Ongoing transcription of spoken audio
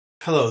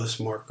Hello, this is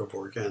Mark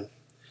Gobor again.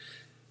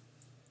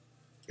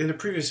 In the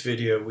previous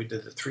video, we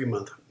did the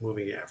 3-month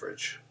moving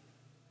average.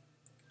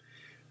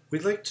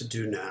 We'd like to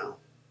do now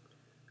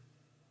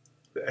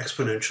the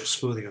exponential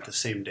smoothing of the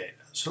same data.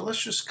 So let's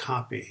just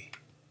copy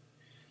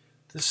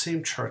the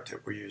same chart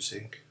that we're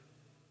using.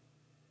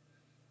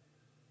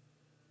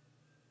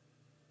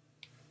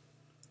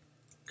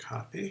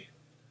 Copy,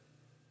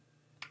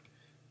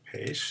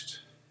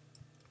 paste.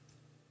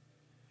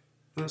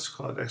 Let's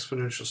call it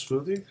exponential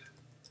smoothing.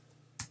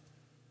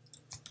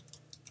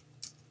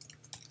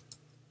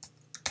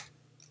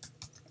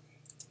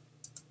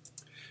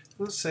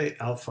 Let's say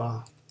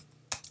alpha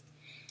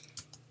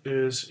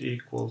is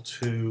equal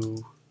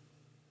to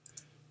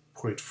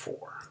 0.4.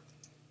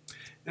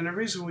 And the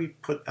reason we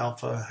put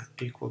alpha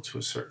equal to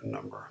a certain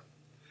number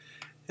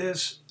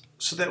is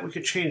so that we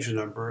could change the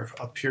number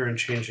up here and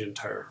change the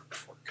entire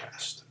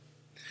forecast.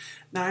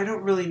 Now, I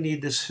don't really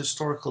need this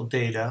historical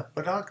data,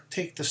 but I'll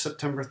take the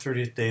September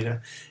 30th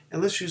data,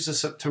 and let's use the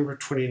September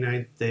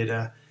 29th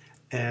data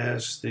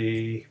as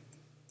the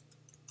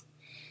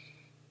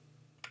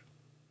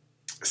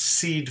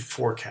seed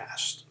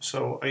forecast.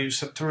 So I use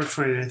September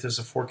 29th as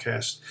a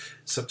forecast,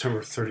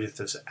 September 30th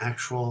as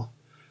actual,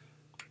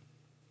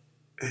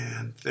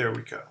 and there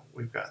we go.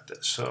 We've got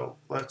this. So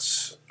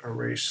let's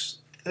erase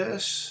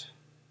this.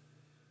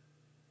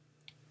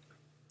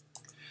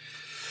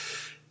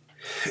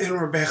 And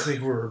we're back like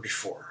we were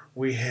before.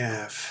 We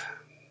have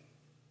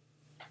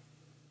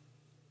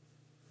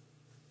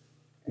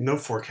no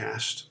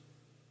forecast,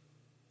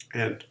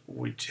 and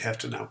we have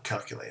to now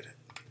calculate it.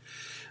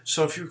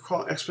 So if you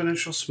recall,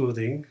 exponential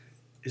smoothing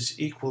is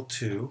equal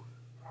to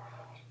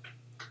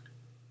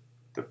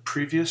the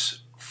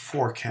previous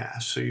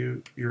forecast. So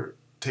you're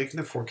taking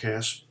the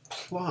forecast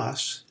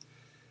plus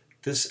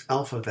this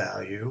alpha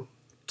value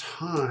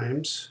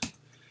times,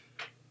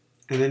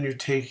 and then you're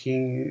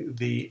taking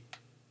the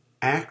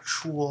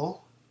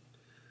actual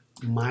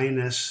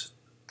minus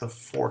the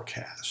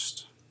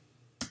forecast.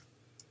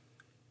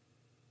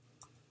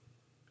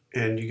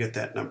 And you get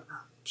that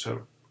number.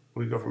 So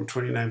we go from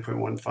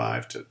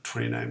 29.15 to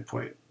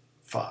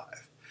 29.5.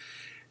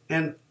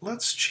 And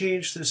let's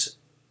change this,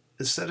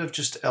 instead of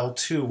just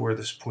L2 where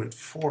this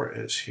 0.4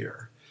 is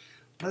here,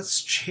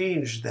 let's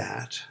change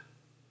that.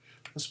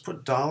 Let's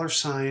put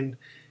 $sign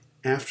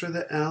after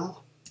the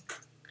L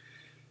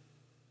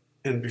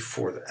and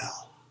before the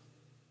L.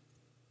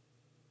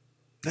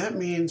 That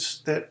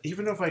means that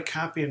even if I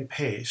copy and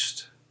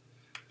paste,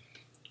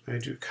 I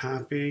do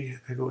copy,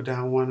 I go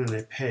down one and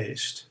I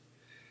paste,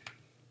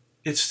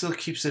 it still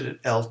keeps it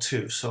at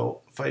L2.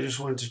 So if I just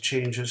wanted to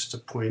change this to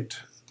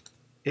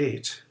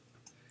 0.8,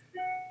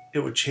 it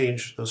would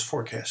change those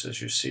forecasts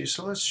as you see.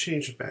 So let's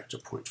change it back to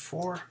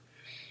 0.4,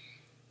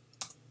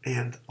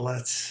 and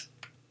let's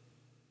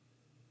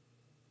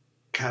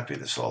copy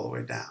this all the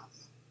way down.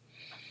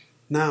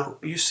 Now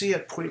you see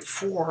at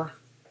 0.4,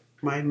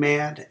 my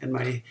MAD and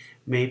my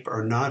MAPE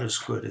are not as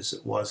good as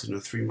it was in a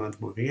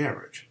 3-month moving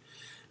average.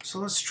 So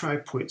let's try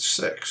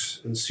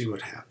 0.6 and see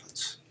what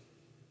happens.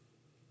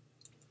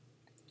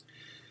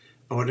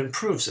 Oh, it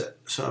improves it.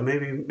 So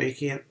maybe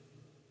making it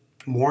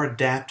more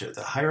adaptive.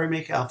 The higher I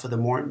make alpha, the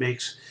more it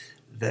makes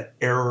the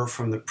error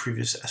from the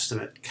previous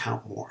estimate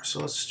count more. So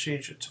let's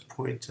change it to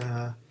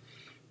 0.8.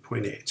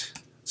 Let's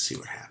see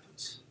what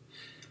happens.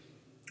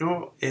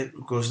 Oh, it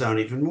goes down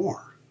even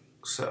more.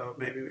 So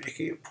maybe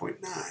making it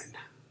 0.9.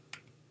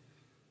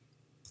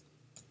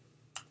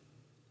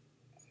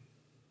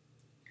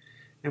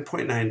 And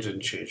 0.9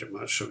 didn't change it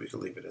much, so we can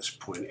leave it as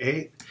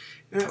 0.8.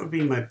 And that would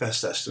be my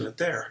best estimate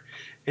there.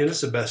 And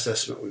it's the best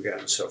estimate we've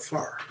gotten so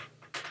far.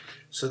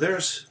 So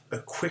there's a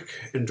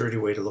quick and dirty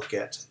way to look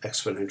at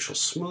exponential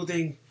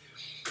smoothing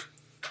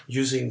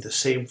using the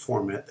same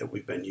format that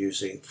we've been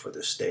using for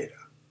this data.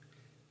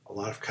 A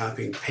lot of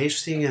copying and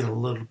pasting and a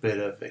little bit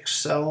of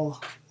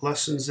Excel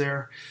lessons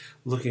there.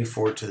 Looking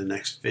forward to the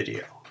next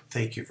video.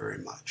 Thank you very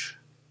much.